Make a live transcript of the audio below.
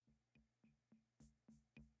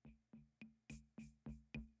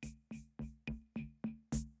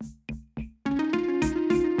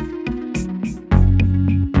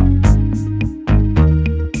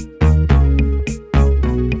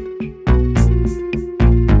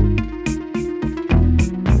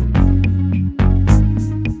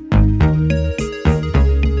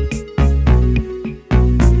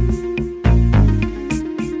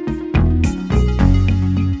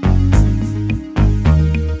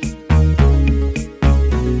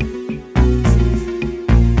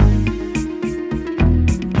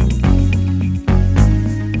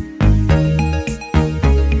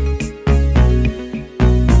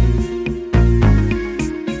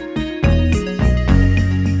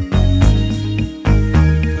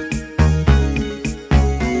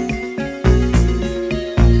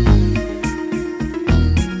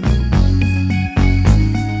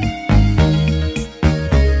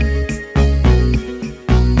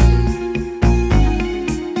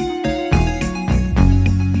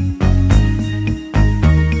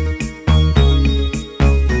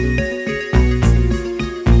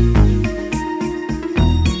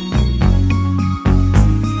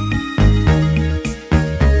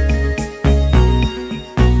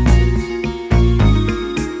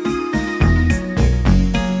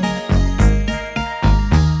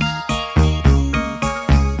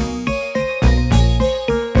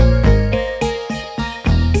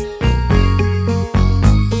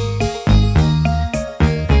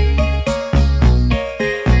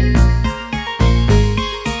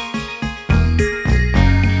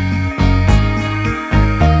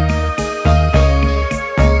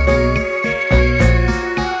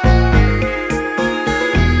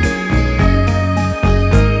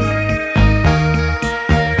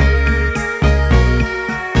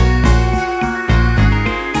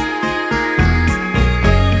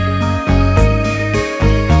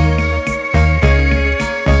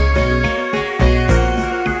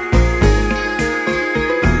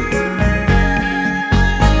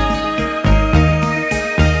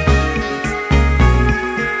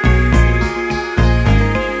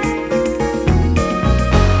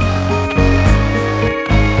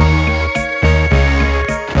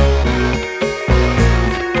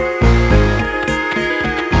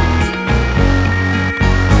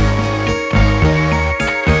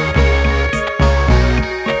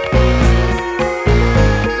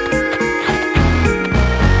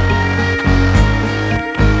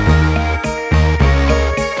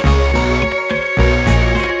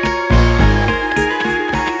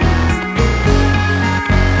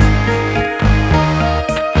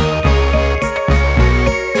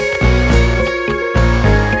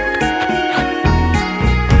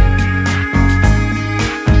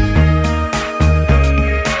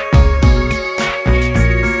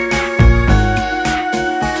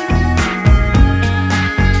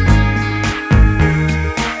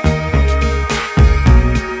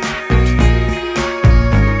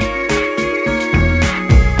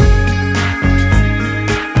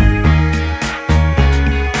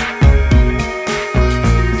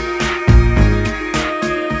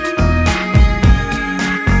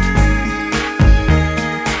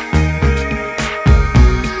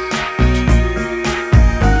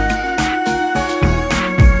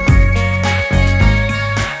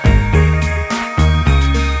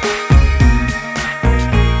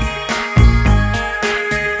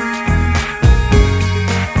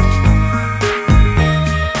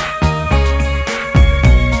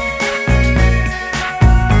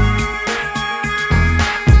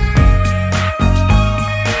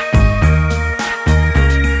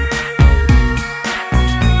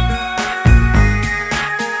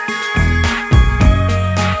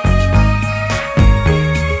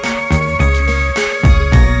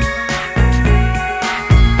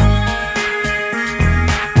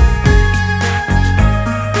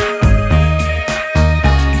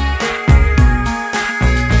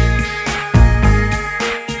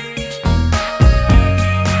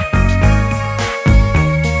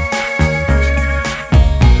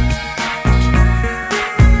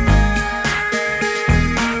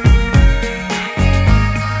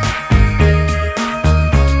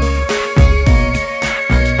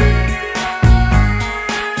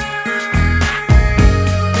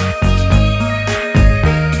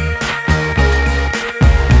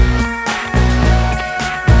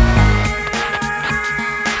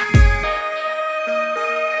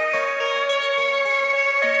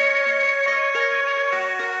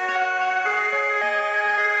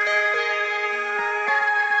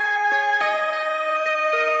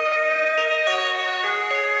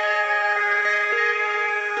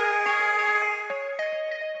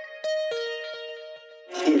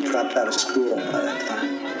dropped out of school by that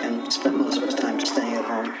time and spent most of his time staying at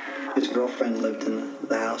home. His girlfriend lived in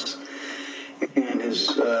the house, and his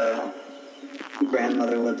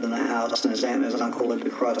grandmother lived in the house, and his aunt and his uncle lived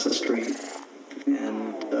across the street.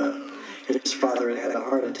 And his father had a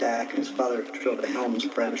heart attack, and his father drove a Helms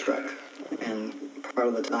bread truck. And part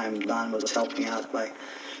of the time, Don was helping out by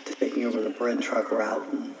taking over the bread truck route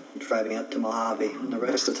and driving up to Mojave. And the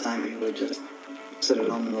rest of the time, he would just sit at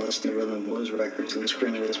home and listen to rhythm and blues records and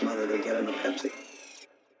scream at his mother to get him a Pepsi.